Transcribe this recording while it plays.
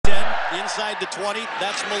inside the 20.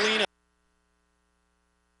 That's Molina.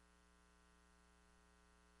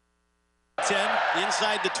 10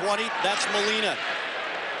 inside the 20. That's Molina.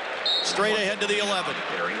 Straight ahead to the 11.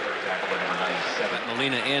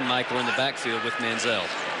 Molina and Michael in the backfield with Manziel.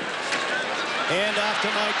 Hand off to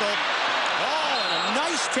Michael. Oh, and a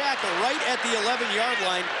nice tackle right at the 11-yard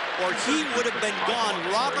line, or he would have been gone.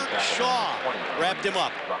 Robert Shaw wrapped him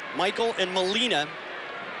up. Michael and Molina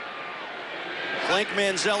flank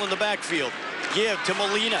Manziel in the backfield. Give to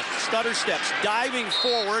Molina. Stutter steps, diving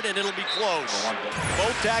forward, and it'll be close.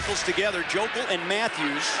 Both tackles together, Jokel and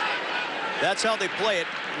Matthews. That's how they play it.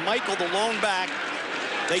 Michael, the lone back.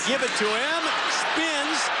 They give it to him,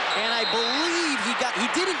 spins, and I believe he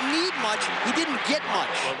didn't need much. He didn't get much.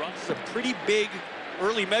 It's a pretty big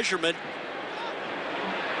early measurement.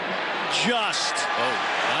 Just. Oh,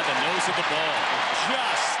 by the nose of the ball.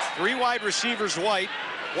 Just. 3 wide receivers white.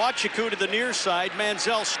 Wachiku to the near side.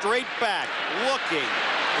 Manziel straight back. Looking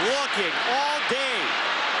all day.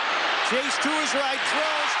 Chase to his right,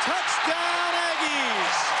 throws. Touchdown,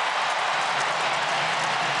 Aggies.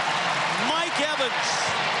 Mike Evans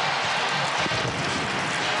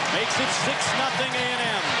makes it 6-0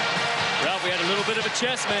 A&M. Ralph, we had a little bit of a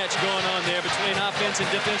chess match going on there between offense and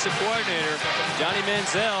defensive coordinator. Johnny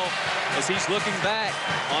Manziel, as he's looking back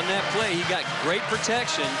on that play, he got great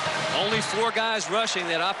protection. Only 4 guys rushing.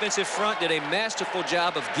 That offensive front did a masterful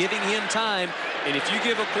job of giving him time. And if you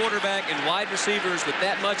give a quarterback and wide receivers with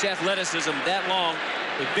that much athleticism that long,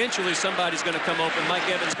 eventually somebody's going to come open. Mike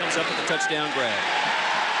Evans comes up with a touchdown grab.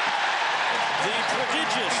 The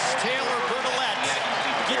prodigious Taylor Bertolette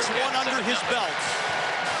gets one under his belt.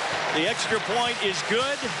 The extra point is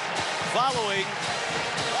good, following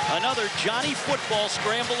another Johnny football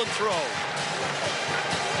scramble and throw.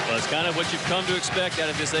 Well, it's kind of what you've come to expect out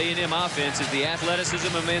of this A&M offense is the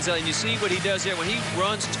athleticism of Manziel. And you see what he does there when he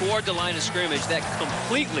runs toward the line of scrimmage. That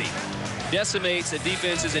completely decimates a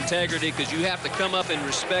defense's integrity because you have to come up and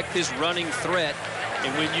respect his running threat.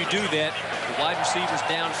 And when you do that, the wide receivers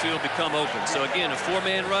downfield become open. So again, a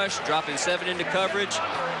 4-man rush, dropping 7 into coverage.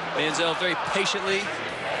 Manziel very patiently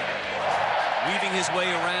weaving his way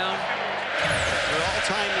around. Their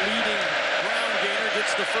all-time leading ground gainer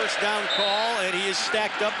gets the first down call, and he is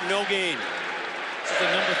stacked up, no gain. This is the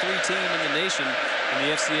number 3 team in the nation in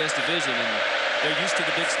the FCS division, and they're used to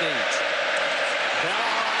the big stage. Bell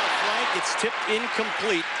on the flank, it's tipped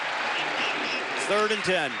incomplete. 3rd and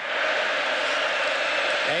 10.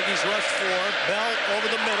 Aggies rush 4, Bell over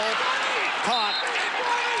the middle, caught.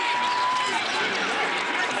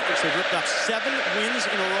 They've ripped off 7 wins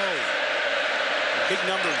in a row. Big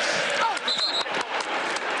numbers.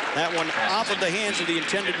 That one off of the hands of the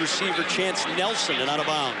intended receiver, Chance Nelson, and out of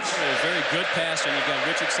bounds. A very good pass, and you've got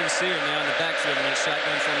Richard Sincere now in the backfield in that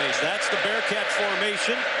shotgun formation. That's the Bearcat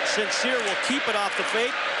formation. Sincere will keep it off the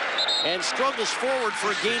fake and struggles forward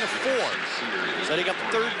for a gain of 4. Setting up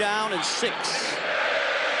 3rd down and 6.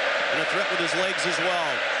 And a threat with his legs as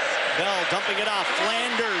well. Bell dumping it off.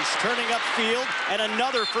 Flanders turning upfield, and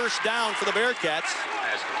another first down for the Bearcats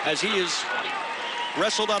as he is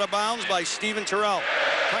wrestled out of bounds by Stephen Terrell.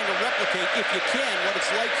 Trying to replicate, if you can, what it's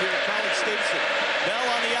like here at College Station. Bell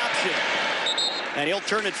on the option. And he'll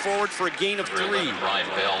turn it forward for a gain of 3. Ryan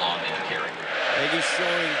Bell on the carry. Aggies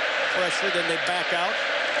showing pressure, then they back out.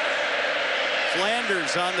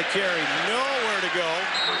 Flanders on the carry. Nowhere to go.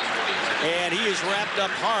 And he is wrapped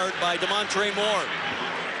up hard by DeMontre Moore.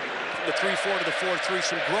 From the 3-4 to the 4-3,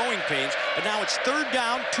 some growing pains. But now it's 3rd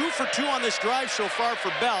down, 2 for 2 on this drive so far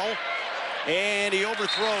for Bell. And he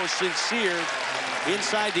overthrows Sincere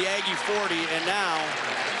inside the Aggie 40, and now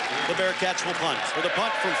the Bearcats will punt. With a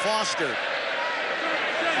punt from Foster.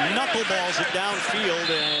 Knuckleballs it downfield,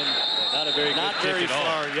 and not very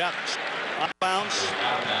far. Yep. Out of bounds.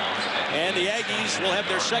 And the Aggies will have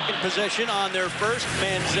their second possession on their first.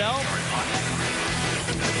 Manziel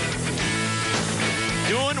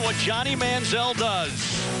doing what Johnny Manziel does.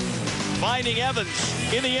 Finding Evans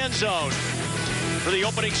in the end zone for the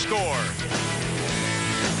opening score.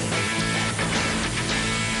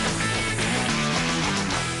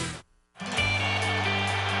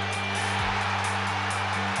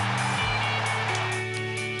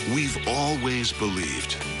 We've always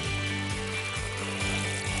believed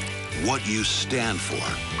what you stand for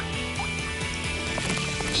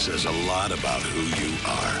says a lot about who you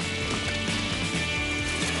are.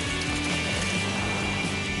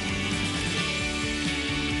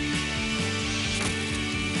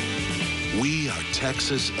 We are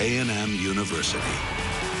Texas A&M University,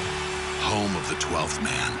 home of the 12th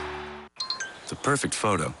man. It's a perfect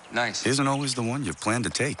photo. Nice. Isn't always the one you plan to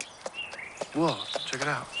take. Whoa, check it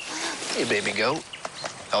out. Hey, baby goat.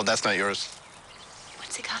 Oh, that's not yours.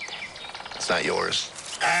 What's he got there? It's not yours.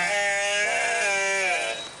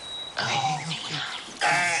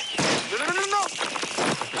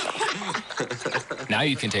 Now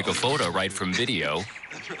you can take a photo right from video,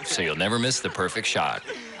 so you'll never miss the perfect shot.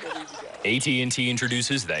 AT&T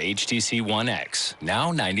introduces the HTC One X,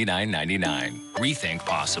 now $99.99. Rethink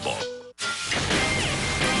possible.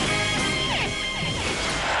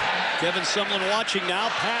 Kevin Sumlin watching now.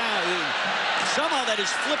 Somehow that is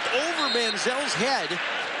flipped over Manziel's head.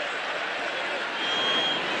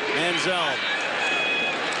 Manziel,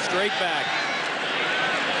 straight back.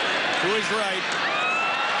 To his right.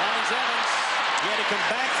 Finds Evans. He had to come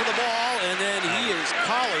back for the ball, and then he is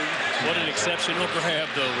collared. What an exceptional grab,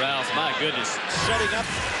 though, Ralph. My goodness. Setting up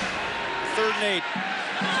 3rd and 8.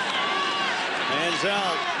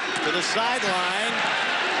 Manziel to the sideline.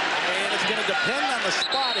 And it's going to depend on the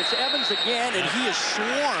spot. It's Evans again, and he is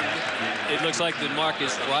swarmed. It looks like the mark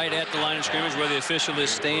is right at the line of scrimmage where the official is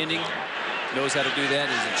standing. Knows how to do that.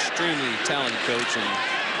 Is extremely talented coach and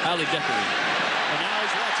highly decorated. And now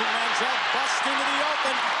he's watching Manziel bust into the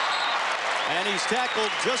open. And he's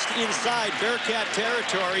tackled just inside Bearcat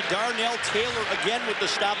territory. Darnell Taylor again with the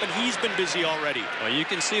stop, and he's been busy already. Well, you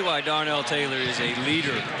can see why Darnell Taylor is a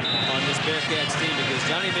leader on this Bearcats team, because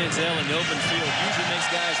Johnny Manziel in the open field usually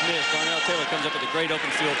makes guys miss. Darnell Taylor comes up with a great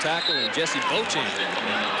open field tackle, and Jesse Beauchamp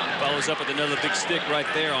follows up with another big stick right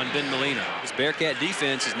there on Ben Molina. This Bearcat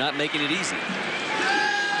defense is not making it easy.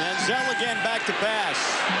 Manziel again back to pass.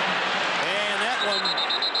 And that one,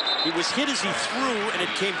 he was hit as he threw, and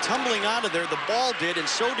it came tumbling out of there. The ball did, and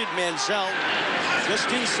so did Manziel, just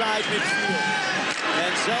inside midfield.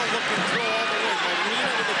 Manziel looking through all the way.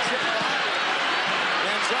 Molina with a chip ball.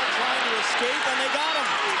 Manziel trying to escape, and they got him.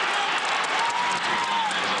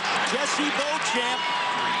 Jesse Beauchamp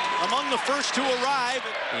among the first to arrive.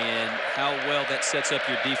 And how well that sets up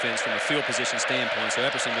your defense from a field position standpoint. So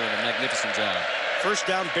Epperson doing a magnificent job. First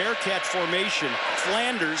down, Bearcat formation.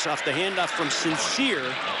 Flanders off the handoff from Sincere.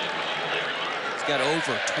 He's got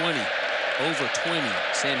over 20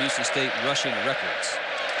 Sam Houston State rushing records.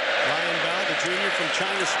 Ryan Bell, the junior from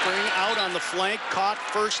China Spring, out on the flank, caught,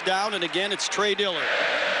 first down, and again it's Trey Diller.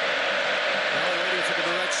 Bell waiting for the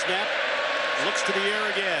direct snap, looks to the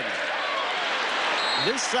air again.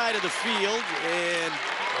 This side of the field, and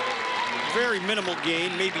very minimal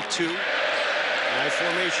gain, maybe 2. High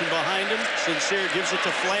formation behind him. Sincere gives it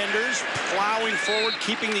to Flanders, plowing forward,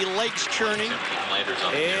 keeping the legs churning.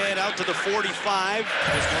 And out to the 45.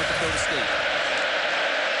 There's North Dakota State.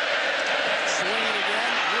 Swinging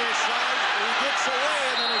again, near side. He gets away,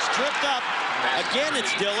 and then he's tripped up. Again,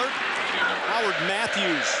 it's Dillard. Howard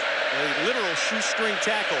Matthews, a literal shoestring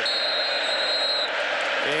tackle.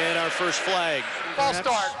 And our first flag. Ball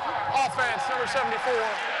start. Offense, number 74.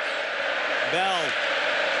 Bell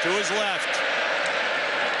to his left.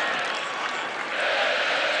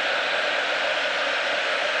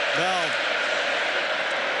 Bell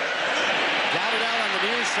got it out on the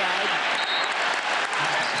near side.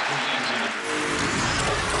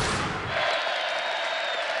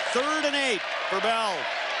 Third and 8 for Bell.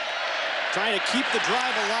 Trying to keep the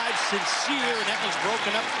drive alive. Sincere, and that was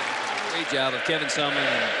broken up. Great job of Kevin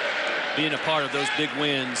Sumlin being a part of those big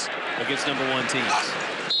wins against #1 teams.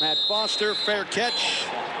 Matt Foster, fair catch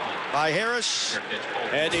by Harris.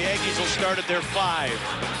 And the Aggies will start at their 5.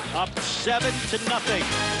 Up 7-0.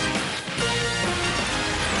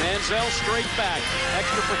 Manziel straight back.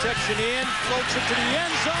 Extra protection in. Floats it to the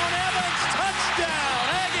end zone. Evans, touchdown,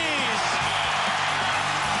 Aggies!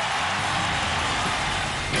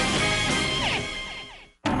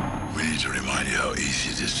 We need to remind you how easy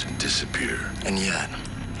it is to disappear. And yet,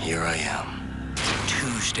 here I am.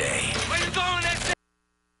 Tuesday. Where you going? That's it.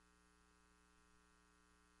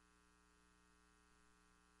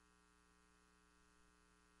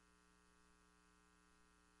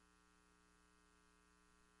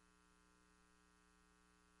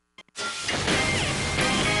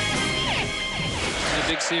 A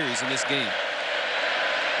big series in this game.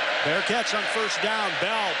 Bearcats on first down.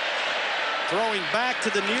 Bell throwing back to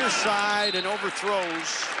the near side and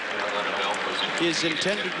overthrows his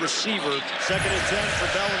intended receiver. 2nd and 10 for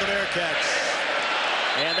Bell and the Bearcats.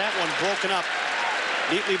 And that one broken up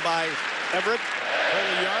neatly by Everett.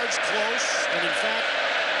 Only yards close. And in fact,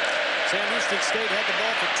 Sam Houston State had the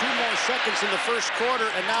ball for 2 more seconds in the first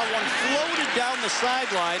quarter, and now one floated down the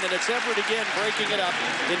sideline, and it's Everett again breaking it up,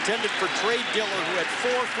 intended for Trey Diller, who had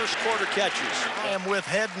 4 first-quarter catches. I am with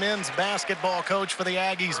head men's basketball coach for the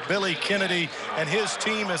Aggies, Billy Kennedy, and his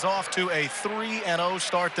team is off to a 3-0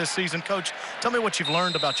 start this season. Coach, tell me what you've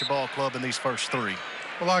learned about your ball club in these first 3.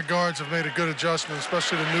 a lot of guards have made a good adjustment,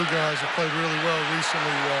 especially the new guys have played really well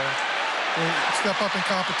recently. We'll step up in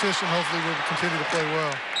competition. Hopefully we'll continue to play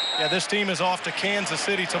well. Yeah, this team is off to Kansas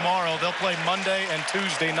City tomorrow. They'll play Monday and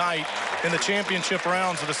Tuesday night in the championship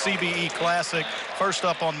rounds of the CBE Classic. First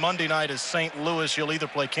up on Monday night is St. Louis. You'll either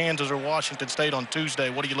play Kansas or Washington State on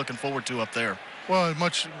Tuesday. What are you looking forward to up there? Well,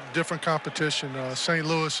 much different competition. St.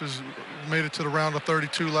 Louis has made it to the round of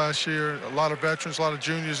 32 last year. A lot of veterans, a lot of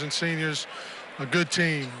juniors and seniors. A good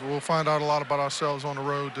team. We'll find out a lot about ourselves on the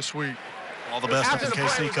road this week. All the best up in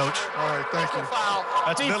KC, Coach. All right, thank you.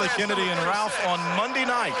 That's Billy Kennedy and Ralph on Monday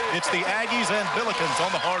night. It's the Aggies and Billikens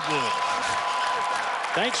on the hardwood.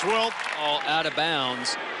 Thanks, Will. All out of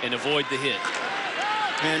bounds and avoid the hit.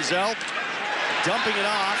 Manziel dumping it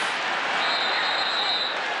off.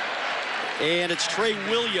 And it's Trey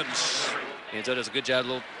Williams. Manziel does a good job.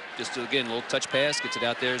 Again, a little touch pass. Gets it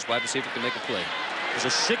out there. His wide receiver can make a play. There's a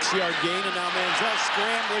 6-yard gain, and now Manziel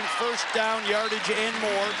scrambling, first down, yardage, and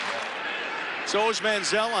more. So is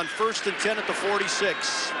Manziel on 1st and 10 at the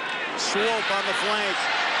 46. Swope on the flank.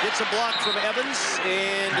 Gets a block from Evans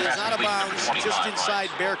and is out of bounds just inside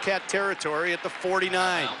Bearcat territory at the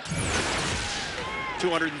 49.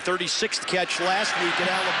 236th catch last week at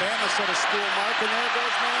Alabama set a school mark, and there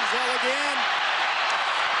goes Manziel again.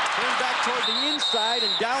 Turned back toward the inside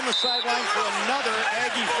and down the sideline for another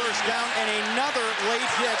Aggie first down and another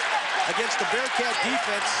late hit against the Bearcat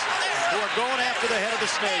defense, who are going after the head of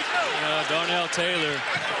the snake. Darnell Taylor,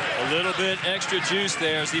 a little bit extra juice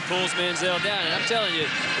there as he pulls Manziel down. And I'm telling you,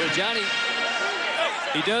 Johnny,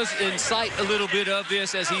 he does incite a little bit of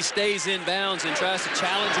this as he stays in bounds and tries to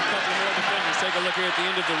challenge a couple more defenders. Take a look here at the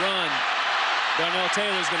end of the run. Darnell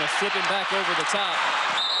Taylor's going to flip him back over the top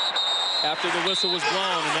after the whistle was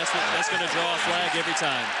blown, and that's going to draw a flag every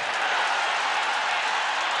time.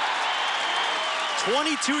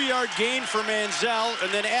 22-yard gain for Manziel,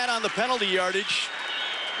 and then add on the penalty yardage,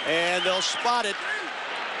 and they'll spot it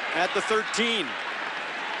at the 13.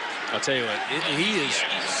 I'll tell you what, he is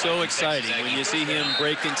so exciting when you see him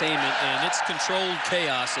break containment, and it's controlled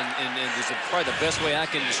chaos, and is probably the best way I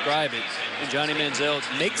can describe it. And Johnny Manziel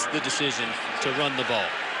makes the decision to run the ball.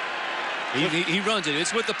 He runs it.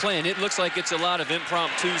 It's with the plan. It looks like it's a lot of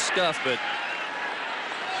impromptu stuff, but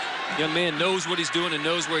young man knows what he's doing and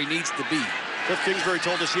knows where he needs to be. Cliff Kingsbury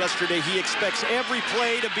told us yesterday he expects every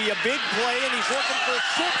play to be a big play, and he's looking for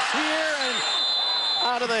 6 here, and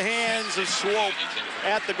out of the hands of Swope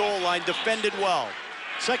at the goal line, defended well.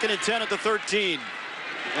 2nd and 10 at the 13.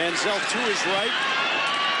 Manziel to his right,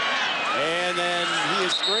 and then he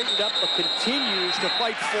is straightened up but continues to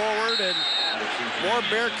fight forward, and more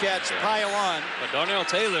Bearcats pile on. But Darnell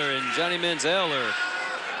Taylor and Johnny Manziel are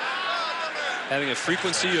having a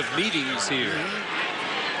frequency of meetings here.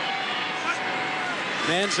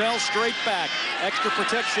 Manziel straight back. Extra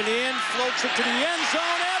protection in. Floats it to the end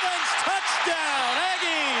zone. Evans, touchdown,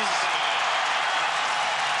 Aggies!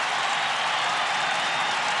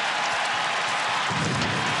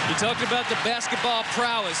 You talked about the basketball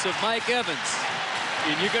prowess of Mike Evans.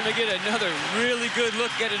 And you're going to get another really good look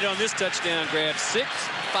at it on this touchdown grab. 6'5",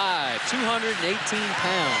 218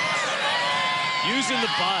 pounds. Using the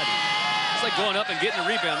body. It's like going up and getting a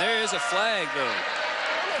rebound. There is a flag, though.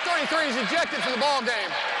 33 is ejected from the ball game.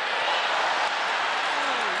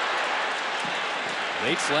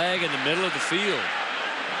 Late flag in the middle of the field.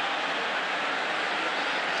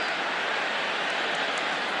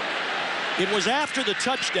 It was after the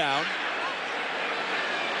touchdown.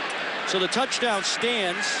 So the touchdown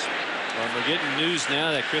stands. Well, we're getting news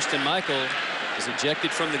now that Kristen Michael is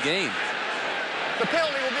ejected from the game. The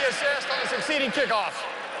penalty will be assessed on the succeeding kickoff.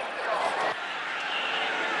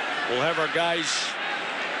 We'll have our guys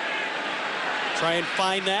try and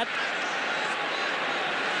find that.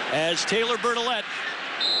 As Taylor Bertolette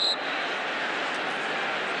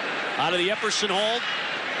out of the Epperson hold,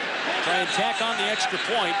 try and tack on the extra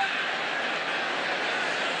point.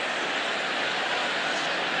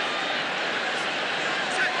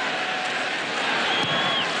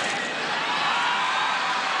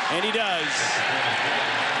 And he does.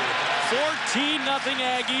 14-0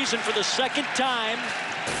 Aggies, and for the second time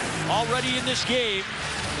already in this game,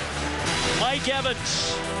 Mike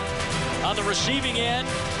Evans on the receiving end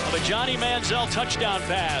of a Johnny Manziel touchdown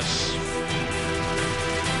pass.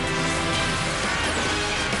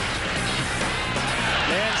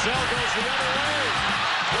 Manziel goes the other way.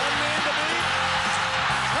 One man to beat.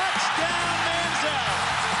 Touchdown, Manziel.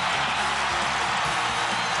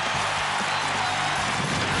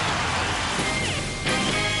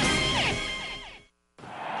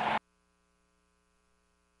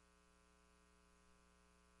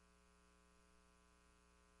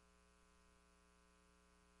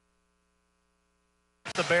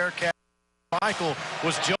 the Bearcats. Michael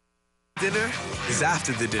was just Dinner is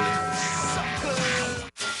after the dinner.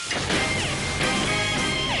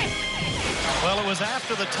 Well, it was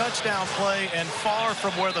after the touchdown play and far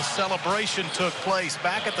from where the celebration took place.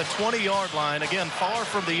 Back at the 20-yard line, again, far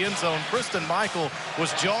from the end zone, Kristen Michael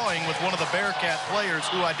was jawing with one of the Bearcat players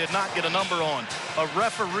who I did not get a number on. A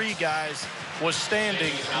referee, guys, was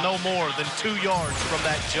standing no more than 2 yards from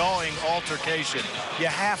that jawing altercation. You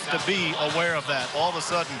have to be aware of that. All of a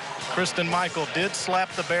sudden, Kristen Michael did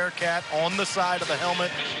slap the Bearcat on the side of the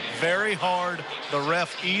helmet very hard. The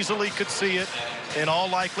ref easily could see it. In all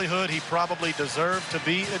likelihood, he probably deserved to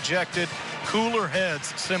be ejected. Cooler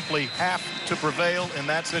heads simply have to prevail in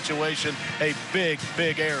that situation. A big,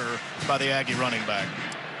 big error by the Aggie running back.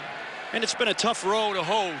 And it's been a tough row to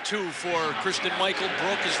hoe, too, for Kristen Michael.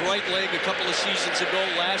 Broke his right leg a couple of seasons ago.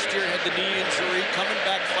 Last year had the knee injury. Coming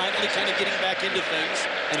back, finally kind of getting back into things.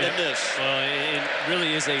 And then this. Well, it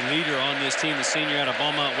really is a leader on this team. The senior out of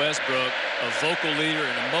Beaumont Westbrook, a vocal leader,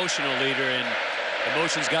 an emotional leader, and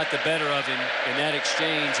emotions got the better of him in that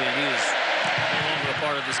exchange, and he is no longer a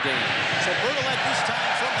part of this game. So Bertolet this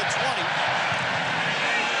time from the 20.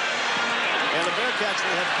 And the Bearcats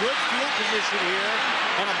will have good field position here.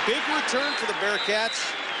 And a big return for the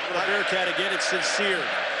Bearcats. For the Bearcat again, it's Sincere.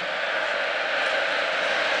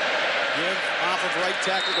 Give off of right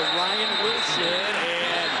tackle to Ryan Wilson.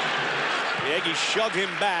 And the Aggies shove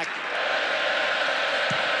him back.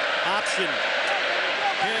 Option.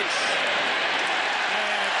 Pitch.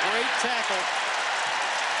 And great tackle.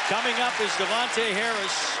 Coming up is Devontae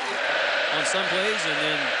Harris. On some plays, and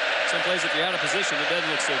then some plays if you're out of position, it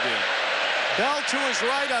doesn't look so good. Bell to his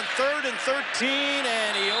right on 3rd and 13,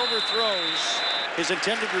 and he overthrows his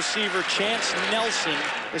intended receiver, Chance Nelson.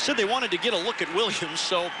 They said they wanted to get a look at Williams,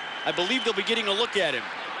 so I believe they'll be getting a look at him.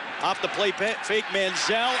 Off the play fake,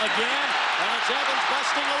 Manziel again, and it's Evans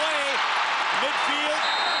busting away. Midfield,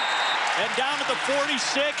 and down to the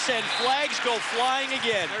 46, and flags go flying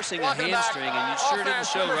again. Nursing a hamstring, and it sure didn't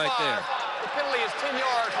show right there. The penalty is 10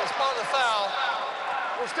 yards in spot of the foul.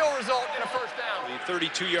 Will still result in a first down. The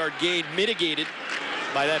 32-yard gain mitigated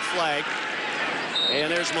by that flag.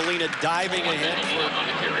 And there's Molina diving ahead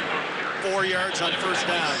for 4 yards on first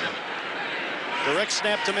down. Direct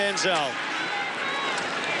snap to Manziel.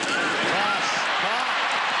 Cross, caught.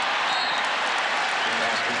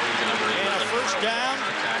 And a first down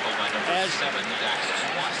as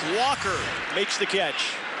Walker makes the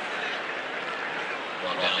catch.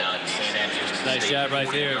 Nice job right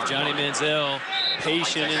there of Johnny Manziel,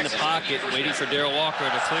 patient in the pocket, waiting for Darrell Walker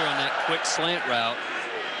to clear on that quick slant route.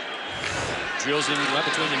 Drills him right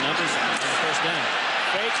between the numbers and first down.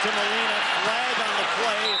 Fakes to Molina, flag on the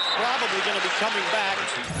play. It's probably going to be coming back.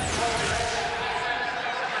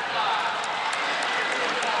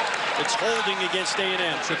 It's holding against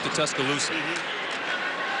A&M. Trip to Tuscaloosa.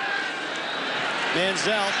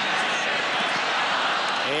 Manziel.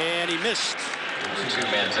 And he missed.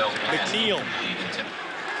 McNeil.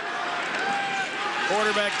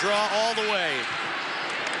 Quarterback draw all the way.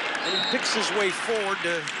 And he picks his way forward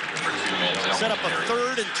to set up a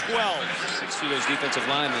 3rd and 12. 6 those defensive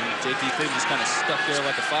linemen. J.P. Cleveland just kind of stuck there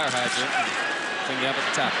like a fire hydrant and cleaned up at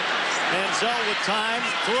the top. Manziel with time,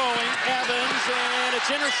 throwing, Evans, and it's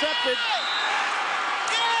intercepted.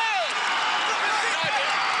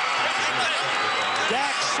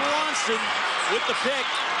 Dax Swanson with the pick.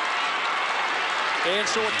 And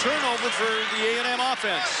so a turnover for the A&M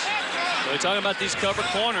offense. We're talking about these cover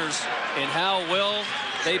corners and how well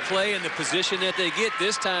they play in the position that they get.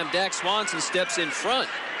 This time, Dax Swanson steps in front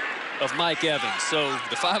of Mike Evans. So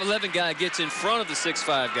the 5'11 guy gets in front of the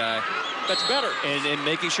 6'5 guy. That's better. And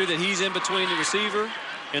making sure that he's in between the receiver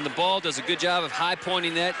and the ball. Does a good job of high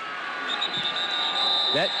pointing that.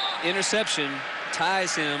 That interception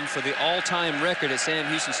ties him for the all-time record at Sam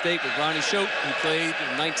Houston State with Ronnie Schote, who played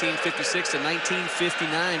in 1956 to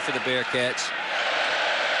 1959 for the Bearcats.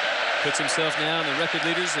 Puts himself now in the record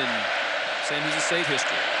leaders in Sam Houston State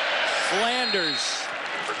history. Flanders.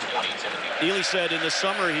 Ely said in the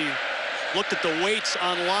summer he looked at the weights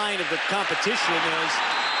online of the competition as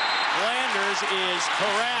Flanders is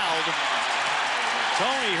corralled.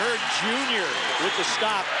 Tony Hurd Jr. with the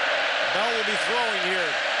stop. Bell will be throwing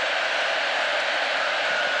here.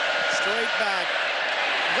 Straight back.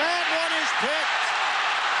 That one is picked.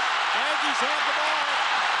 Aggies have the ball.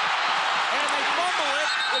 And they fumble it.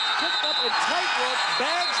 It's picked up in tightrope.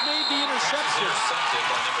 Baggs made the interception.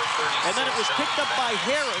 And then it was picked up by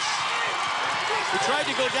Harris, who tried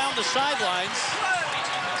to go down the sidelines.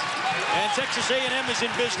 And Texas A&M is in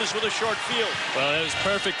business with a short field. Well, that was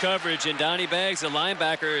perfect coverage. And Donnie Baggs, the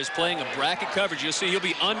linebacker, is playing a bracket coverage. You'll see he'll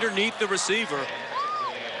be underneath the receiver.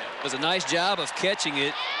 does a nice job of catching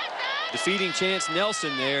it, defeating Chance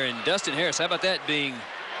Nelson there, and Dustin Harris, how about that being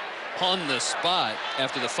on the spot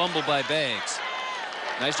after the fumble by Baggs.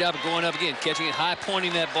 Nice job of going up again, catching it high,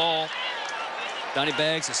 pointing that ball. Donnie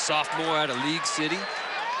Baggs, a sophomore out of League City.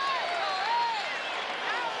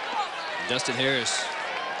 Dustin Harris,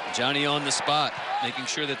 Johnny on the spot, making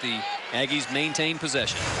sure that the Aggies maintain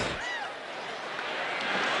possession.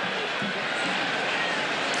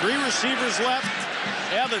 3 receivers left.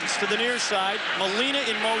 Evans to the near side. Molina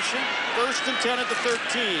in motion. 1st and 10 at the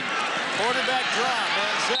 13. Quarterback draw.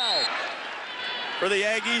 Manziel for the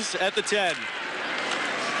Aggies at the 10.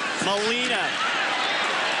 Molina.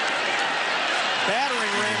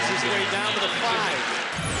 Battering rams his way down to the 5.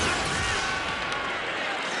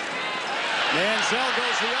 Manziel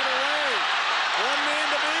goes the other way. 1 man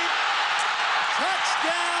to beat.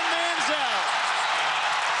 Touchdown, Manziel.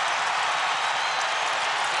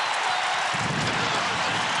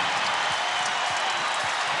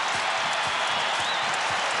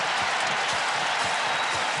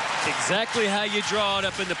 Exactly how you draw it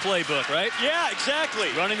up in the playbook, right? Yeah, exactly.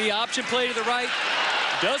 Running the option play to the right.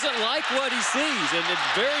 Doesn't like what he sees, and it's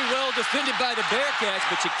very well defended by the Bearcats,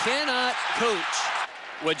 but you cannot coach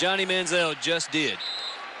what Johnny Manziel just did.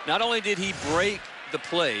 Not only did he break the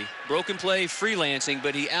play, broken play freelancing,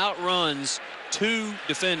 but he outruns 2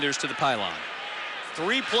 defenders to the pylon.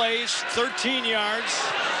 3 plays, 13 yards.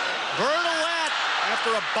 Bernalette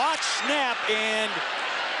after a botched snap and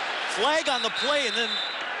flag on the play, and then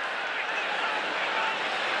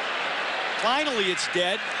finally it's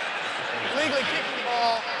dead. Legally kicking the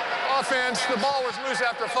ball. Offense, the ball was loose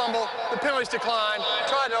after a fumble. The penalties declined.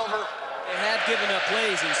 Tried over. They have given up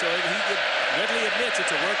plays, and so he readily admits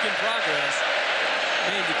it's a work in progress.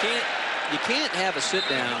 Man, you can't have a sit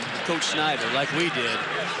down, Coach Snyder, like we did,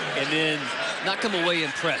 and then not come away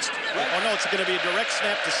impressed. Oh no, it's going to be a direct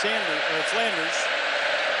snap to Flanders.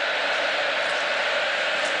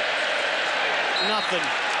 Nothing.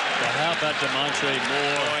 Well, how about DeMontre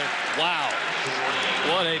Moore? Wow,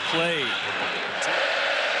 what a play.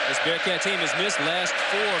 This Bearcat team has missed last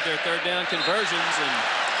 4 of their 3rd down conversions and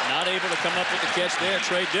not able to come up with the catch there.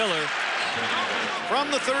 Trey Diller.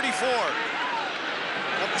 From the 34.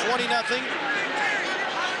 Up 20-0.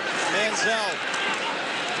 Manziel.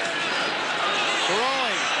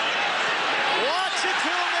 Throwing.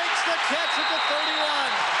 Wachiku makes the catch at the 31.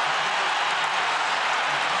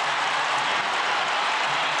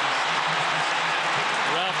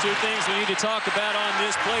 Ralph, 2 things we need to talk about on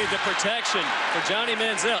this play. The protection for Johnny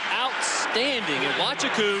Manziel, outstanding. And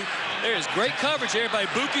Wachiku, there is great coverage there by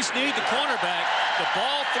Buki Sneed, the cornerback. The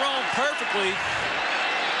ball thrown perfectly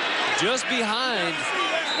just behind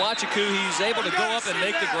Wachiku. He's able to go up and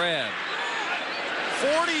make the grab.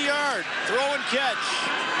 40-yard throw and catch.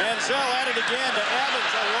 Manziel at it again to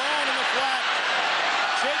Evans, alone in the flat.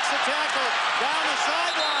 Shakes the tackle down the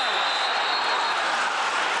sideline.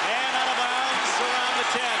 And out of bounds around the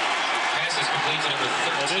 10.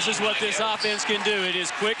 Well, this is what this offense can do. It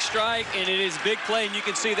is quick strike, and it is big play, and you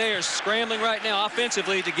can see they are scrambling right now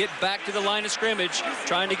offensively to get back to the line of scrimmage,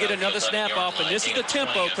 trying to get another snap off, and this is the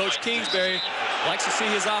tempo Coach Kingsbury likes to see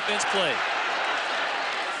his offense play.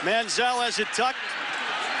 Manziel has it tucked,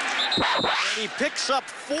 and he picks up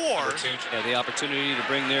 4. Yeah, the opportunity to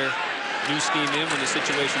bring their new scheme in when the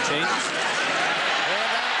situation changes.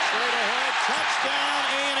 And out straight ahead, touchdown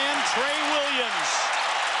A&M, Trey Williams.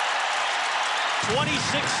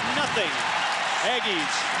 26-0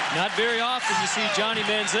 Aggies. Not very often you see Johnny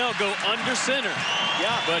Manziel go under center.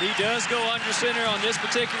 Yeah, but he does go under center on this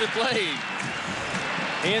particular play.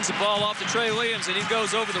 Hands the ball off to Trey Williams, and he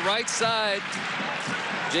goes over the right side.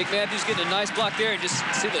 Jake Matthews getting a nice block there, and just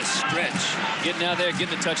see the stretch. Getting out there,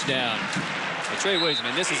 getting the touchdown. And Trey Williams,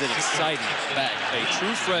 man, this is an exciting back. A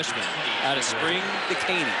true freshman out of Spring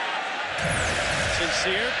Decaney.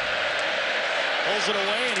 Sincere pulls it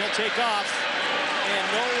away, and he'll take off. And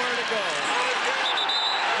nowhere to go.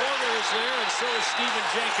 Porter is there, and so is Stephen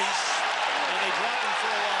Jenkins. And they drop him for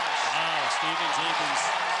a loss. Wow, Stephen Jenkins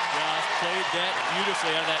played that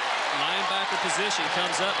beautifully out of that linebacker position.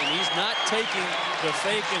 Comes up, and he's not taking the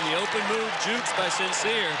fake in the open move jukes by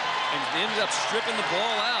Sincere, and ended up stripping the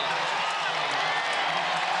ball out.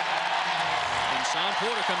 And Sean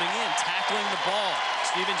Porter coming in, tackling the ball.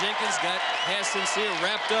 Stephen Jenkins has Sincere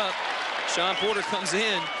wrapped up. Sean Porter comes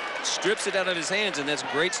in, strips it out of his hands, and that's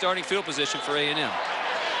great starting field position for A&M.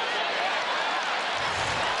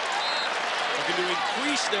 Looking to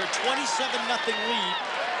increase their 27-0 lead.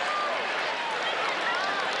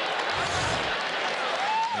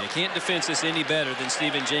 And you can't defense this any better than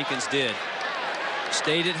Stephen Jenkins did.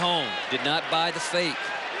 Stayed at home, did not buy the fake.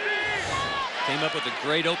 Came up with a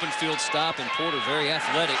great open field stop, and Porter, very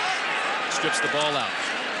athletic, strips the ball out.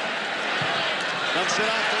 Dumps it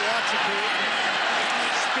off to Wachiku.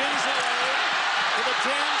 Spins away to the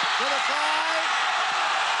 10, to the 5.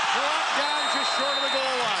 Brought down just short of the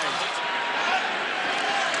goal line.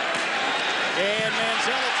 And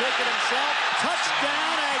Manziel will take it himself.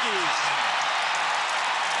 Touchdown, Aggies.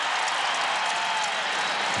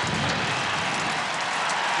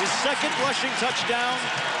 His second rushing touchdown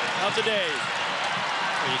of the day.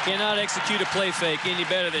 You cannot execute a play fake any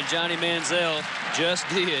better than Johnny Manziel just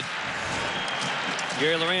did.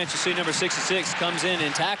 Gary Lawrence, you see number 66, comes in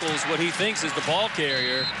and tackles what he thinks is the ball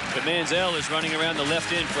carrier, but Manziel is running around the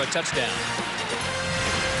left end for a touchdown.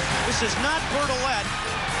 This is not Bertolette.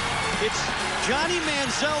 It's Johnny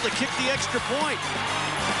Manziel to kick the extra point.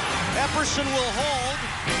 Epperson will hold.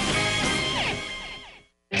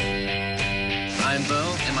 I'm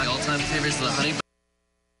Bo, and my all-time favorite is the honey.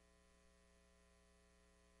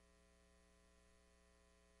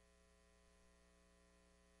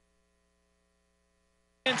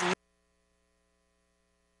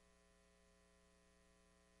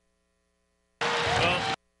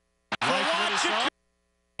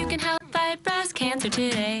 You can help fight breast cancer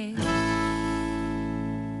today.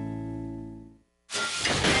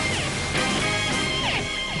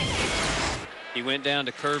 He went down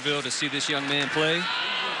to Kerrville to see this young man play.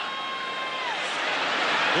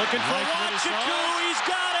 Looking for Wachiku. He's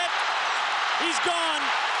got it. He's gone.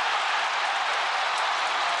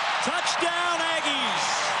 Touchdown,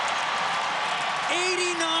 Aggies.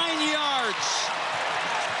 89 yards.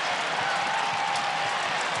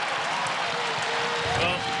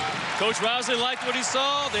 Well, Coach Rousley liked what he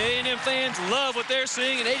saw. The A&M fans love what they're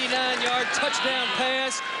seeing. An 89-yard touchdown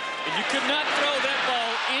pass. And you could not throw that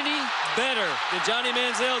ball any better than Johnny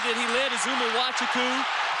Manziel did. He led Azuma Wachiku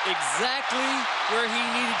exactly where he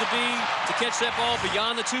needed to be to catch that ball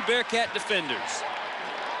beyond the two Bearcat defenders.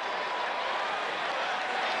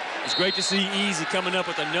 It's great to see Easy coming up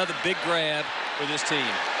with another big grab for this team.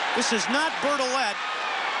 This is not Bertolette.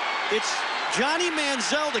 It's Johnny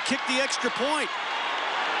Manziel to kick the extra point.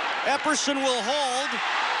 Epperson will hold.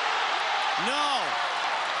 No.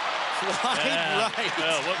 Wide right.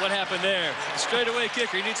 Well, what happened there? Straightaway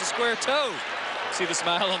kicker. He needs a square toe. See the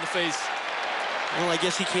smile on the face. Well, I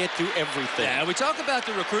guess he can't do everything. Yeah, we talk about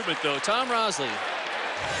the recruitment, though. Tom Rousley,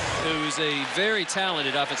 who's a very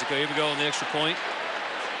talented offensive coach. Here we go on the extra point.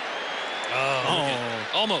 Oh,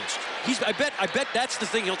 almost. I bet that's the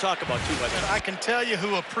thing he'll talk about too. And I can tell you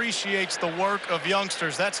who appreciates the work of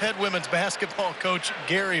youngsters. That's head women's basketball coach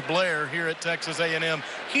Gary Blair here at Texas A&M.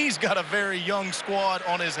 He's got a very young squad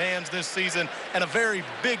on his hands this season and a very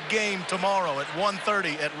big game tomorrow at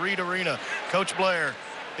 1:30 at Reed Arena. Coach Blair,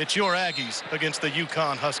 it's your Aggies against the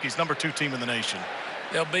UConn Huskies, #2 team in the nation.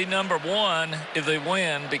 They'll be #1 if they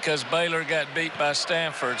win because Baylor got beat by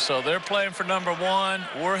Stanford. So they're playing for #1.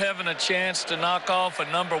 We're having a chance to knock off a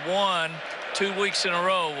 #1 2 weeks in a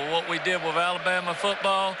row with what we did with Alabama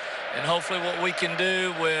football and hopefully what we can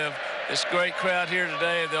do with this great crowd here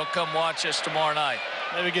today. They'll come watch us tomorrow night.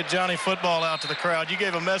 Maybe get Johnny Football out to the crowd. You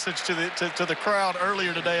gave a message to the crowd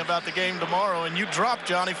earlier today about the game tomorrow, and you dropped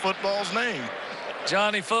Johnny Football's name.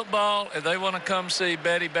 Johnny Football, if they want to come see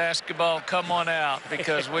Betty Basketball, come on out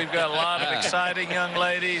because we've got a lot of exciting young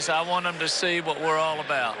ladies. I want them to see what we're all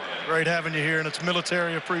about. Great having you here, and it's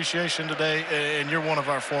military appreciation today, and you're one of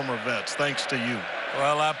our former vets. Thanks to you.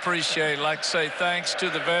 Well, I appreciate it. I'd like to say thanks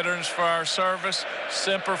to the veterans for our service.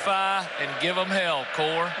 Semper Fi, and give them hell,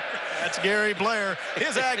 Corps. That's Gary Blair.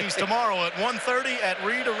 His Aggies tomorrow at 1:30 at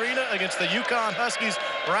Reed Arena against the UConn Huskies.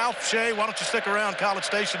 Ralph Shea, why don't you stick around College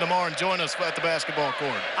Station tomorrow and join us at the basketball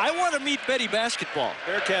court? I want to meet Betty Basketball.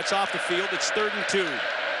 Bearcats off the field. It's 3rd and 2.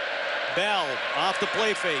 Bell off the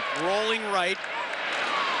play fake, rolling right.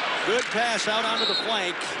 Good pass out onto the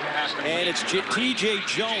flank. And it's T.J.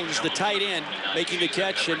 Jones, the tight end, making the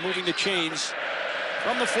catch and moving the chains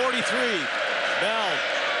from the 43. Bell.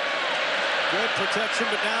 Good protection,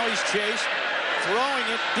 but now he's chased. Throwing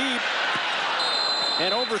it deep.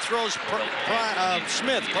 And overthrows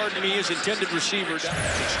Smith, pardon me, his intended receiver.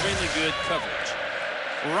 Extremely good coverage.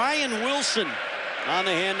 Ryan Wilson on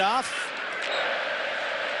the handoff.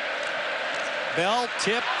 Bell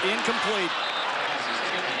tip incomplete.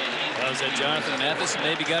 Was that Jonathan Mathis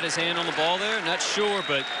maybe got his hand on the ball there? Not sure,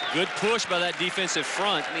 but good push by that defensive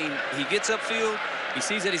front. I mean, he gets upfield. He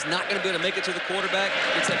sees that he's not going to be able to make it to the quarterback.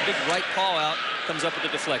 Gets that big right paw out. Comes up with the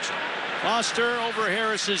deflection. Foster over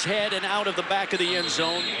Harris's head and out of the back of the end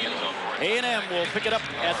zone. A&M will pick it up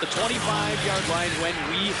at the 25-yard line when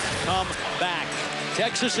we come back.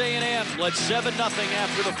 Texas A&M led 7-0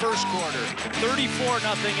 after the first quarter.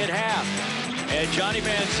 34-0 at half. And Johnny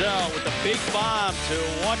Manziel with the big bomb to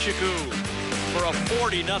Wachiku for a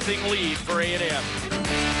 40-0 lead for A&M.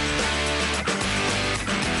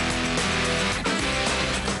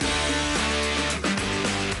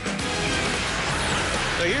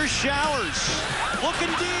 So here's Showers, looking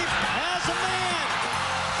deep, has a man,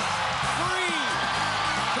 free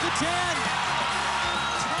to the 10,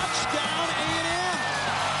 touchdown A&M.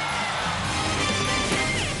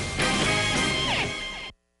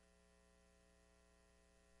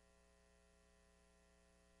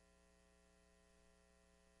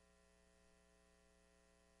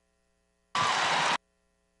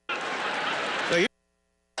 So here's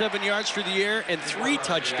 7 yards through the air and 3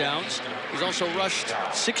 touchdowns. He's also rushed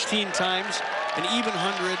 16 times, an even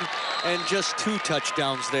 100, and just 2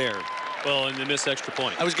 touchdowns there. Well, and the missed extra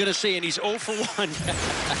point. I was going to say, and he's 0 for 1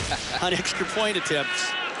 on extra point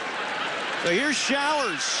attempts. So here's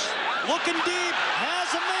Showers, looking deep,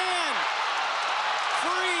 has a man,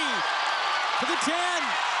 free to the 10,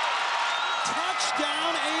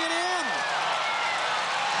 touchdown A&M.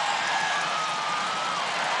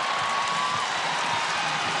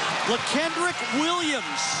 LaKendrick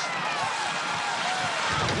Williams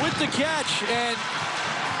with the catch, and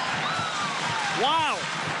wow.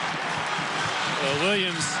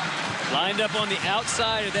 Williams lined up on the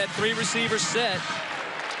outside of that 3-receiver set.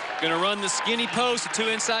 Going to run the skinny post, the 2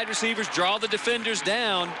 inside receivers, draw the defenders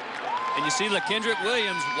down. And you see LaKendrick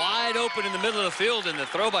Williams wide open in the middle of the field, and the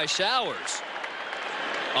throw by Showers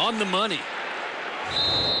on the money.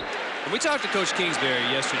 And we talked to Coach Kingsbury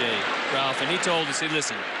yesterday, Ralph, and he told us, hey,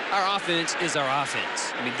 listen, our offense is our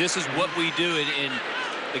offense. I mean, this is what we do. And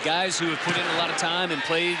the guys who have put in a lot of time and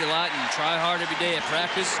played a lot and try hard every day at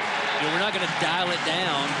practice, you know, we're not going to dial it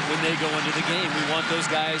down when they go into the game. We want those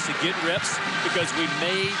guys to get reps because we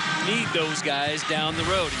may need those guys down the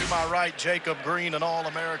road. To my right, Jacob Green, an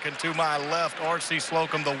All-American. To my left, R.C.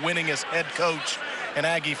 Slocum, the winningest head coach in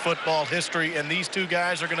Aggie football history. And these two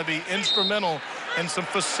guys are going to be instrumental in some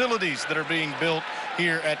facilities that are being built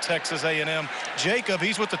here at Texas A&M. Jacob,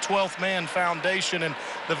 he's with the 12th Man Foundation, and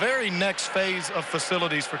the very next phase of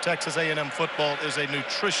facilities for Texas A&M football is a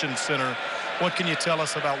nutrition center. What can you tell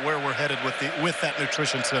us about where we're headed with that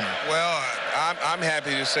nutrition center? Well, I'm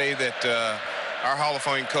happy to say that our Hall of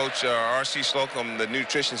Fame coach, R.C. Slocum, the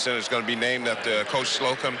nutrition center is going to be named after Coach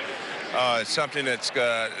Slocum. It's something that's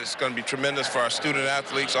going to be tremendous for our student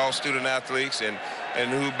athletes, all student athletes, and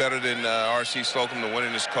who better than R.C. Slocum, the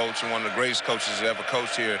winningest coach and one of the greatest coaches that ever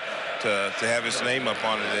coached here, to have his name up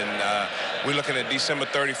on it. And we're looking at December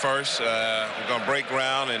 31st. We're going to break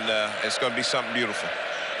ground, and it's going to be something beautiful.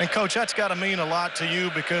 And, Coach, that's got to mean a lot to you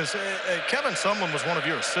because Kevin Sumlin was one of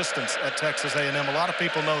your assistants at Texas A&M. A lot of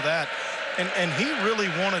people know that. And he really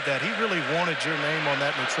wanted that. He really wanted your name on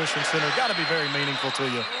that nutrition center. Got to be very meaningful to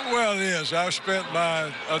you. Well, it is. I've spent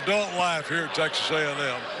my adult life here at Texas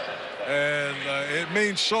A&M, and it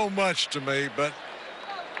means so much to me. But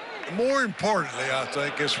more importantly, I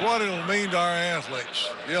think, it's what it'll mean to our athletes.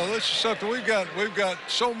 You know, this is something we've got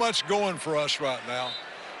so much going for us right now.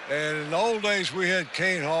 And in the old days, we had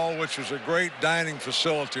Kane Hall, which was a great dining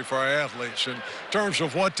facility for our athletes in terms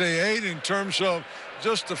of what they ate, in terms of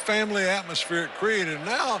just the family atmosphere it created.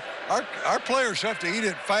 Now, our players have to eat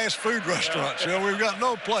at fast food restaurants. You know, we've got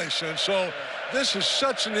no place. And so this is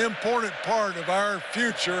such an important part of our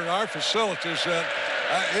future and our facilities that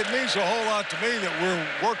it means a whole lot to me that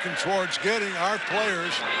we're working towards getting our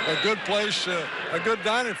players a good place, a good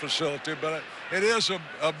dining facility. But it is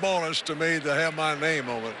a bonus to me to have my name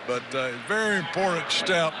on it. But a very important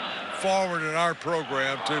step forward in our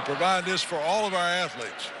program to provide this for all of our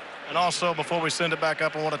athletes. And also, before we send it back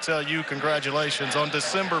up, I want to tell you congratulations. On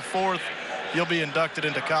December 4th, you'll be inducted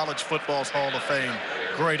into College Football's Hall of Fame.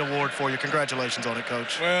 Great award for you. Congratulations on it,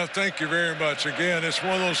 Coach. Well, thank you very much. Again, it's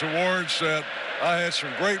one of those awards that I had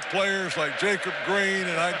some great players like Jacob Green,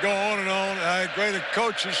 and I'd go on and on. I had great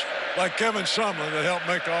coaches like Kevin Sumlin that helped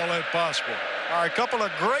make all that possible. All right, a couple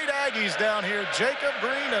of great Aggies down here. Jacob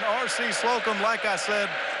Green and R.C. Slocum, like I said,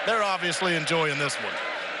 they're obviously enjoying this one.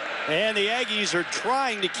 And the Aggies are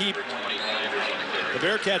trying to keep the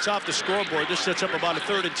Bearcats off the scoreboard. This sets up about a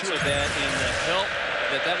 3rd and 2 of that, and the help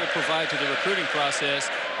that will provide to the recruiting process,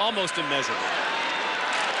 almost immeasurable.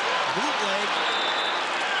 Bootleg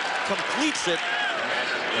completes it.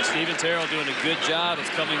 And Stephen Terrell doing a good job of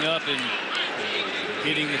coming up and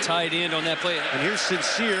hitting the tight end on that play. And here's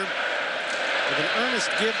Sincere with an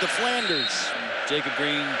earnest give to Flanders. Jacob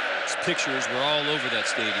Green's pictures were all over that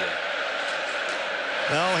stadium.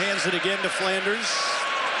 Bell hands it again to Flanders.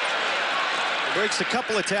 Breaks a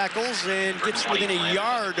couple of tackles and gets within a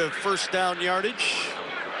yard of first down yardage.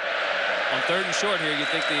 On 3rd and short here, you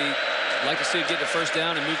think the like to see it get the first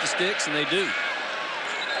down and move the sticks, and they do.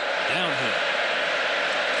 Downhill.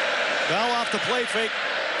 Bell off the play fake,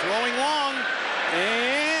 throwing long,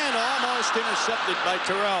 and almost intercepted by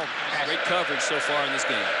Terrell. Great coverage so far in this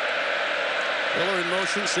game. Miller in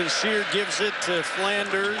motion. Sincere gives it to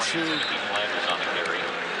Flanders, who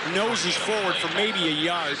noses forward for maybe a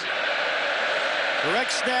yard.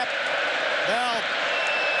 Direct snap. Bell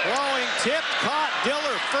throwing, tipped, caught.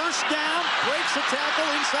 Diller, first down, breaks the tackle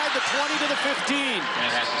inside the 20 to the 15.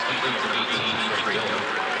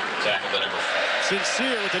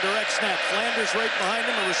 Sincere with the direct snap. Flanders right behind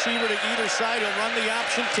him, a receiver to either side. He'll run the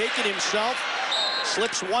option, take it himself.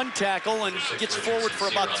 Slips one tackle and gets forward for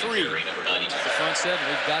about 3. The front seven,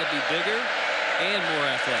 we've got to be bigger and more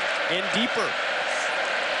athletic. And deeper.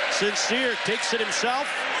 Sincere takes it himself.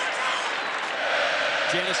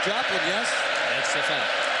 Janice Joplin, yes. That's the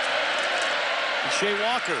fact. And Shea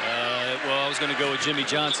Walker. Well, I was going to go with Jimmy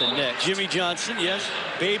Johnson next. Jimmy Johnson, yes.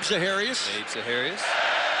 Babe Zaharias. Babe Zaharias.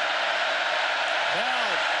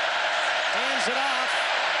 Bell hands it off.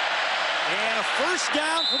 And a first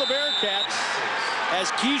down for the Bearcats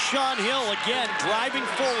as Keyshawn Hill again driving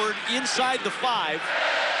forward inside the 5.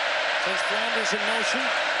 Since Flanders in motion,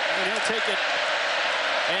 and he'll take it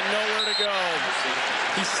and nowhere to go.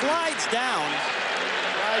 He slides down.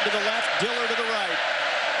 Pride to the left, Diller to the right.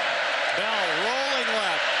 Bell rolling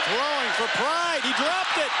left, throwing for Pride. He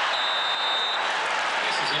dropped it.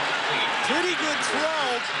 Pretty good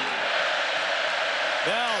throw.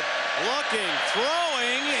 Bell looking,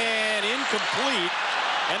 throwing, and incomplete.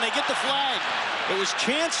 And they get the flag. It was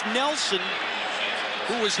Chance Nelson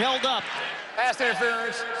who was held up. Pass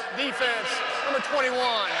interference, defense, number 21.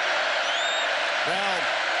 Bell,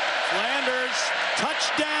 Flanders,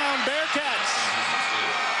 touchdown, Bearcats.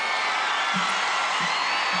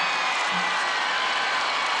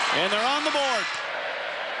 And they're on the board.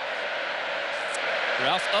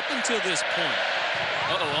 Ralph, up until this point.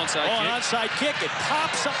 Onside kick. An onside kick. It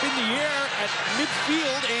pops up in the air at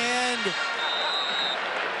midfield, and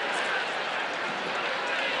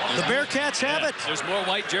the Bearcats have it. There's more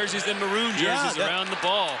white jerseys than maroon jerseys around the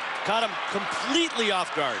ball. Caught him completely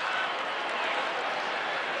off guard.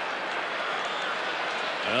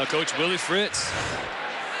 Coach Willie Fritz.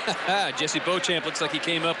 Jesse Beauchamp looks like he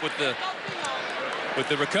came up with the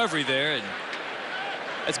recovery there, and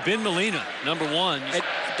that's Ben Molina, number 1. And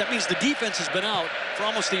that means the defense has been out for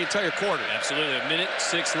almost the entire quarter. Absolutely,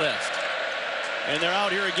 1:06 left. And they're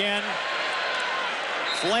out here again.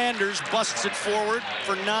 Flanders busts it forward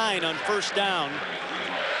for 9 on first down.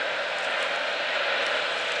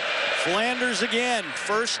 Flanders again,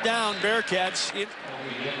 first down, Bearcats. I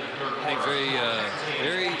think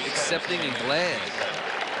very accepting and glad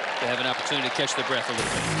to have an opportunity to catch their breath a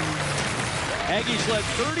little bit. Aggies led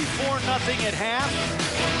 34-0 at half.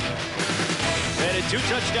 They had 2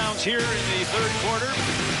 touchdowns here in the third quarter.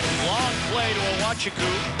 Long play to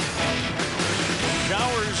Owachiku.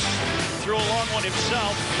 Showers threw a long one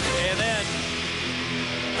himself, and then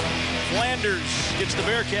Flanders gets the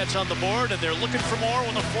Bearcats on the board, and they're looking for more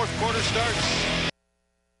when the fourth quarter starts.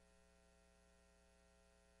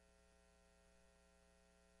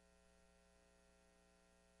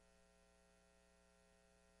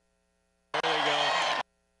 There they go.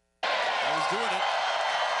 I was doing it.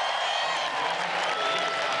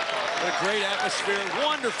 What a great atmosphere.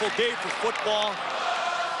 Wonderful day for football.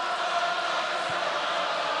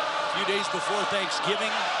 A few days before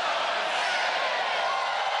Thanksgiving.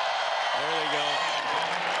 There they go.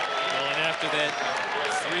 Well, and after that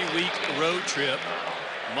 3-week road trip,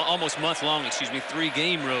 almost month-long,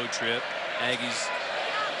 3-game road trip, Aggies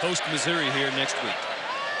host Missouri here next week.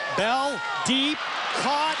 Bell, deep,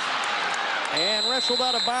 caught, and wrestled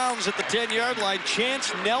out of bounds at the 10-yard line.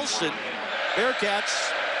 Chance Nelson.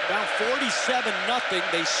 Bearcats down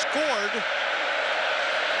 47-0. They scored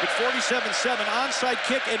with 47-7. Onside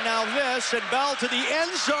kick, and now this, and Bell to the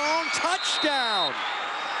end zone. Touchdown.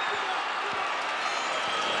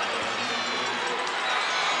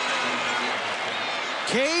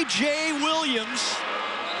 K.J. Williams,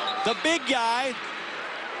 the big guy,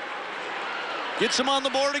 gets him on the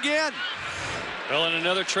board again. Well, and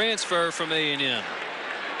another transfer from A&M.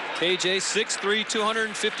 KJ, 6'3",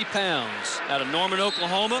 250 pounds, out of Norman,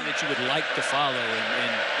 Oklahoma, that you would like to follow.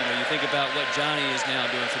 And you know, you think about what Johnny is now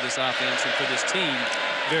doing for this offense and for this team,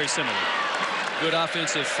 very similar. Good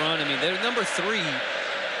offensive front. I mean, they're number 3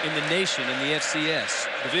 in the nation in the FCS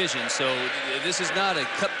division. So this is not a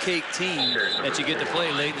cupcake team that you get to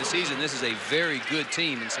play late in the season. This is a very good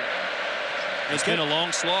team. And so it's been a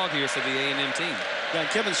long slog here for the A&M team. Yeah,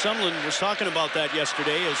 Kevin Sumlin was talking about that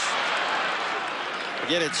yesterday.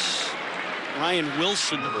 Again, it's Ryan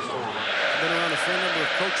Wilson. I've been around a fair number of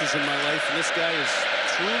coaches in my life, and this guy is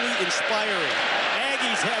truly inspiring.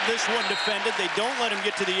 Aggies have this one defended. They don't let him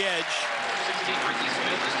get to the edge.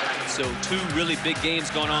 So 2 really big games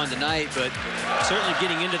going on tonight, but certainly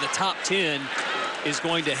getting into the top 10 is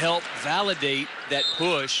going to help validate that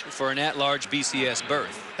push for an at-large BCS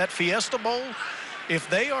berth. That Fiesta Bowl, if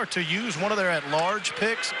they are to use one of their at-large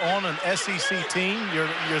picks on an SEC team, you're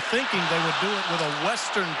thinking they would do it with a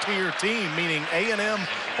Western tier team, meaning A&M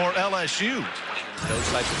or LSU.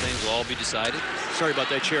 Those types of things will all be decided. Sorry about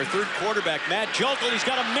that, Chair. Third quarterback, Matt Jokel. He's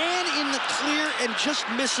got a man in the clear and just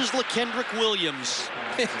misses LaKendrick Williams.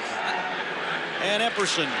 And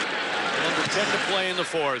Epperson, under 10 to play in the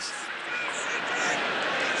fourth.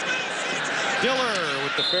 Diller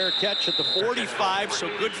with the fair catch at the 45, so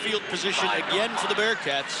good field position again for the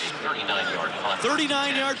Bearcats. 39-yard punt.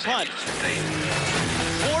 39-yard punt.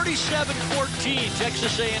 47-14,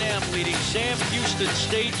 Texas A&M leading Sam Houston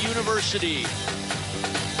State University.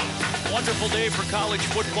 Wonderful day for college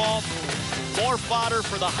football. More fodder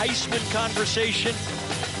for the Heisman conversation.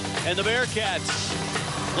 And the Bearcats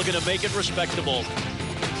looking to make it respectable.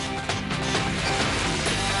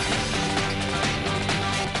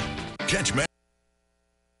 Catch Matt.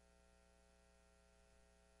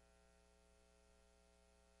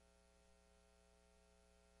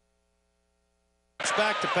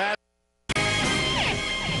 Back to Pat.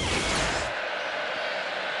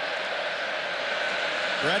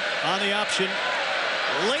 Brett on the option.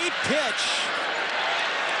 Late pitch.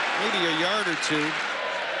 Maybe a yard or two.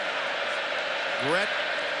 Brett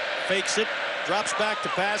fakes it. Drops back to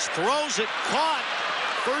pass. Throws it. Caught.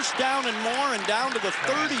 First down and more, and down to the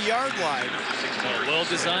 30-yard line. A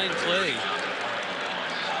well-designed play.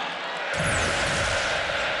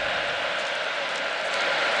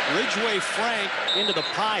 Ridgeway Frank into the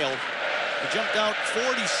pile. He jumped out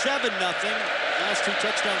 47-0. Last 2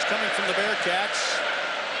 touchdowns coming from the Bearcats.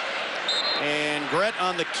 And Brett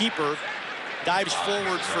on the keeper dives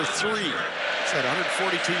forward for 3. He's had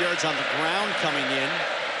 142 yards on the ground coming in.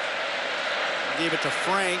 Gave it to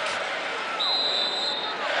Frank.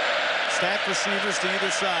 Stacked receivers to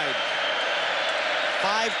either side.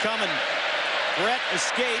 5 coming. Brett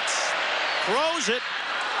escapes. Throws it.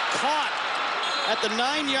 Caught at the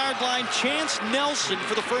 9-yard line. Chance Nelson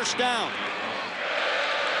for the first down.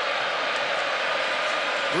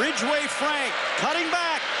 Ridgeway Frank cutting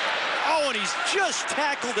back. Oh, and he's just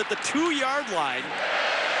tackled at the 2-yard line.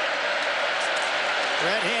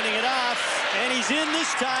 Brett handing it off, and he's in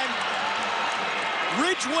this time.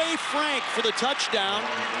 Ridgeway Frank for the touchdown.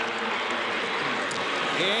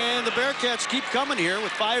 And the Bearcats keep coming here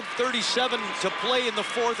with 5:37 to play in the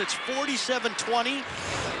fourth. It's 47-20.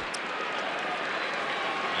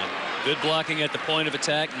 Good blocking at the point of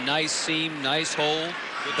attack. Nice seam, nice hole.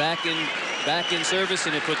 Back in service,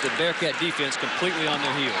 and it put the Bearcat defense completely on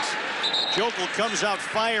their heels. Jokel comes out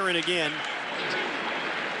firing again.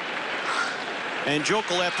 And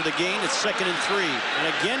Jokel after the gain, it's 2nd and 3. And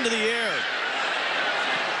again to the air.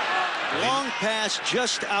 Long pass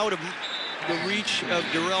just out of the reach of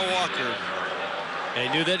Darrell Walker. And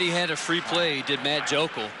he knew that he had a free play, did Matt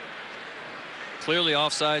Jokel. Clearly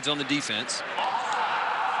offsides on the defense. The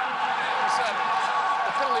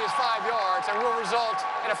penalty is 5 yards and will result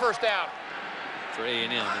in a first down. For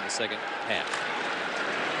A&M in the second half.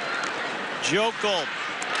 Jokel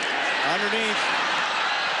underneath.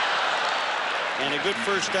 And a good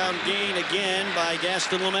first down gain again by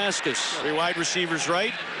Gaston Lamascus. 3 wide receivers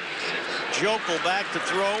right. Jokel back to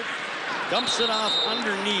throw. Dumps it off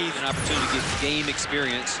underneath. An opportunity to get game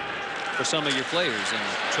experience for some of your players. And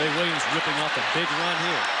Trey Williams ripping off a big run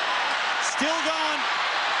here. Still going.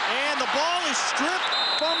 And the ball is stripped.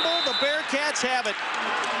 Fumble. The Bearcats have it.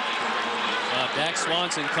 Dak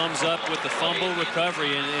Swanson comes up with the fumble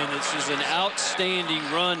recovery. And this is an outstanding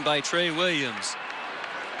run by Trey Williams.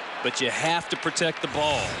 But you have to protect the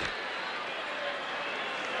ball.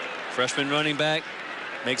 Freshman running back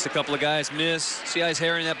makes a couple of guys miss. See how he's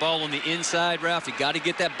herring that ball on the inside, Ralph? You got to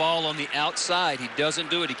get that ball on the outside. He doesn't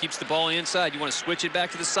do it. He keeps the ball inside. You want to switch it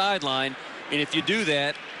back to the sideline. And if you do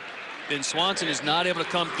that, then Swanson is not able to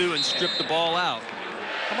come through and strip the ball out.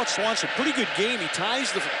 How about Swanson? Pretty good game. He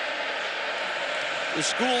ties the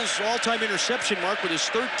school's all-time interception mark with his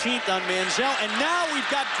 13th on Manziel. And now we've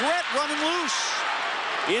got Brett running loose.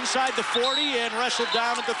 Inside the 40 and wrestled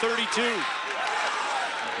down at the 32.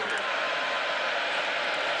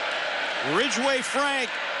 Ridgeway Frank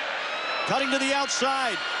cutting to the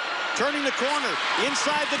outside, turning the corner,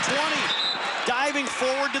 inside the 20, diving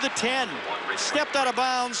forward to the 10, stepped out of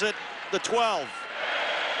bounds at the 12.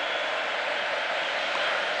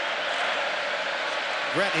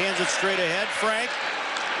 Brett hands it straight ahead. Frank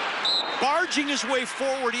barging his way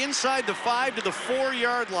forward inside the 5 to the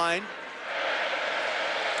 4-yard line.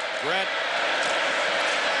 Brett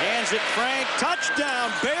hands it. Frank.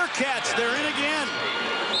 Touchdown. Bearcats. They're in again.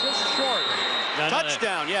 Just short.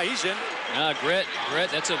 Touchdown. Yeah, he's in. Gret,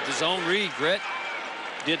 that's the zone read. Gret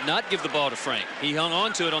did not give the ball to Frank. He hung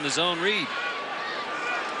on to it on the zone read.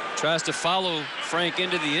 Tries to follow Frank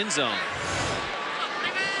into the end zone.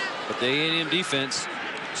 But the A&M defense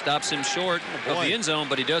stops him short of the end zone,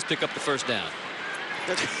 but he does pick up the first down.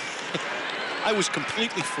 I was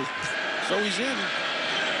completely fooled. So he's in.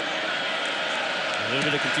 A little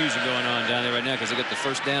bit of confusion going on down there right now because they got the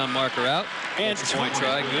first down marker out. And point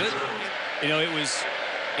try, good. You know, it was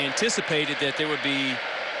anticipated that there would be,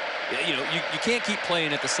 you know, you can't keep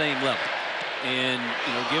playing at the same level. And,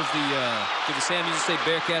 you know, give the Sam Houston State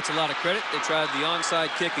Bearcats a lot of credit. They tried the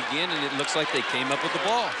onside kick again, and it looks like they came up with the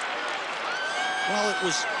ball. Well, it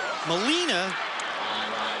was Molina.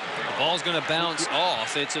 The ball's going to bounce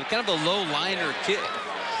off. It's kind of a low liner kick.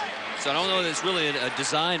 So I don't know that it's really a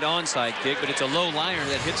designed onside kick, but it's a low liner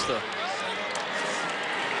that hits the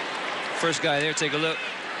first guy there. Take a look.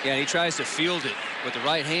 Yeah, he tries to field it with the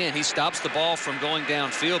right hand. He stops the ball from going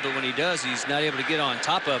downfield, but when he does, he's not able to get on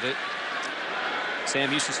top of it. Sam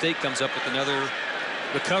Houston State comes up with another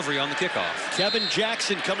recovery on the kickoff. Kevin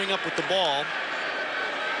Jackson coming up with the ball.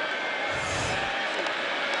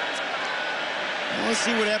 Well, let's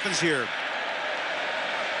see what happens here.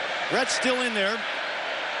 Brett's still in there.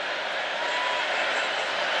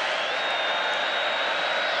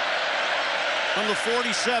 From the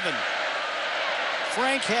 47.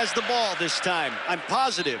 Frank has the ball this time. I'm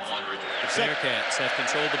positive. The Bearcats have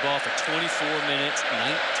controlled the ball for 24 minutes,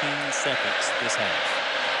 19 seconds this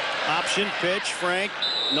half. Option pitch, Frank.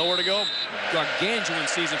 Nowhere to go. Gargantuan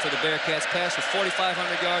season for the Bearcats. Pass for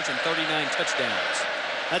 4,500 yards and 39 touchdowns.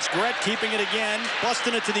 That's Gret keeping it again,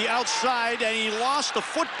 busting it to the outside, and he lost the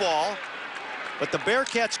football. But the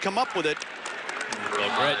Bearcats come up with it. Well,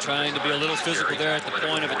 Gret trying to be a little physical there at the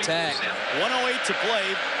point of attack. 1:08 to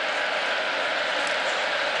play.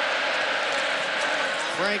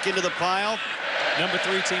 Frank into the pile. Number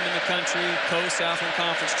 3 team in the country, co-Southland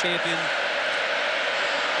Conference champion.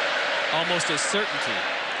 Almost a certainty.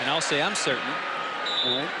 And I'll say I'm certain,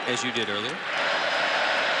 as you did earlier.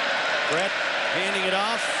 Brett handing it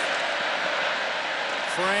off.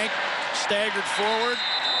 Frank staggered forward.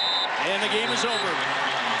 And the game is over.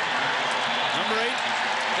 Number 8,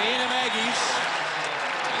 A&M Aggies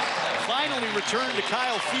finally return to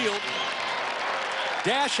Kyle Field.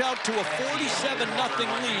 Dash out to a 47-0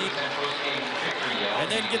 lead. And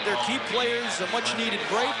then get their key players a much-needed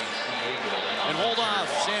break. And hold off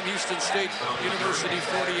Sam Houston State University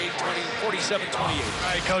 47-28. All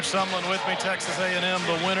right, Coach Sumlin with me, Texas A&M,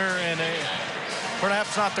 the winner, and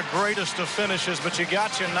perhaps not the greatest of finishes, but you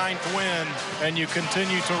got your 9th win, and you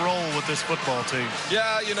continue to roll with this football team.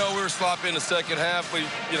 Yeah, you know, we were sloppy in the second half. We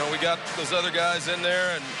got those other guys in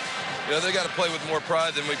there, and you know, they got to play with more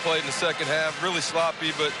pride than we played in the second half. Really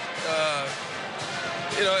sloppy, but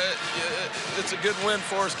you know, it's a good win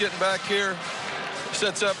for us getting back here.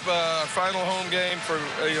 Sets up our final home game for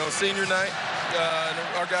senior night. And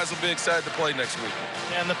our guys will be excited to play next week.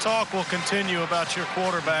 And the talk will continue about your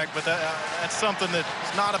quarterback, but that's something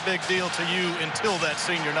that's not a big deal to you until that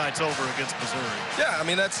senior night's over against Missouri. Yeah, I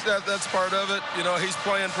mean, that's part of it. You know, he's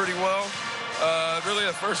playing pretty well. Really,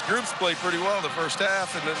 the first group's played pretty well the first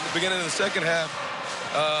half, and the beginning of the second half.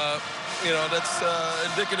 You know, that's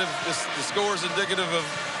indicative. The score is indicative of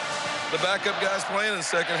the backup guys playing in the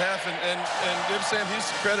second half, and give Sam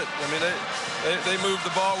Houston credit. I mean, they moved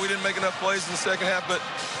the ball. We didn't make enough plays in the second half, but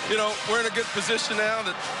you know, we're in a good position now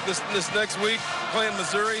that this next week playing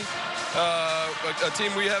Missouri, a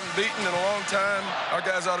team we haven't beaten in a long time. Our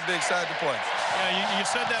guys ought to be excited to play. Yeah, you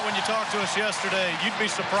said that when you talked to us yesterday. You'd be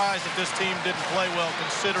surprised if this team didn't play well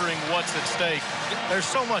considering what's at stake. There's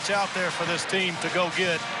so much out there for this team to go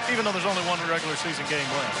get, even though there's only one regular season game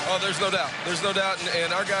left. Oh, there's no doubt. There's no doubt,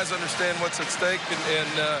 and our guys understand what's at stake, and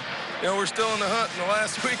you know, we're still in the hunt in the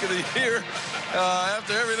last week of the year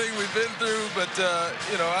after everything we've been through, but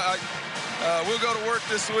you know, we'll go to work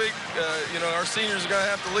this week. You know, our seniors are going to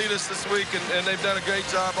have to lead us this week, and they've done a great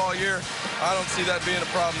job all year. I don't see that being a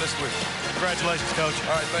problem this week. Congratulations, Coach.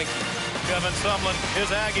 All right, thank you. Kevin Sumlin, his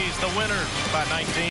Aggies, the winner by 19.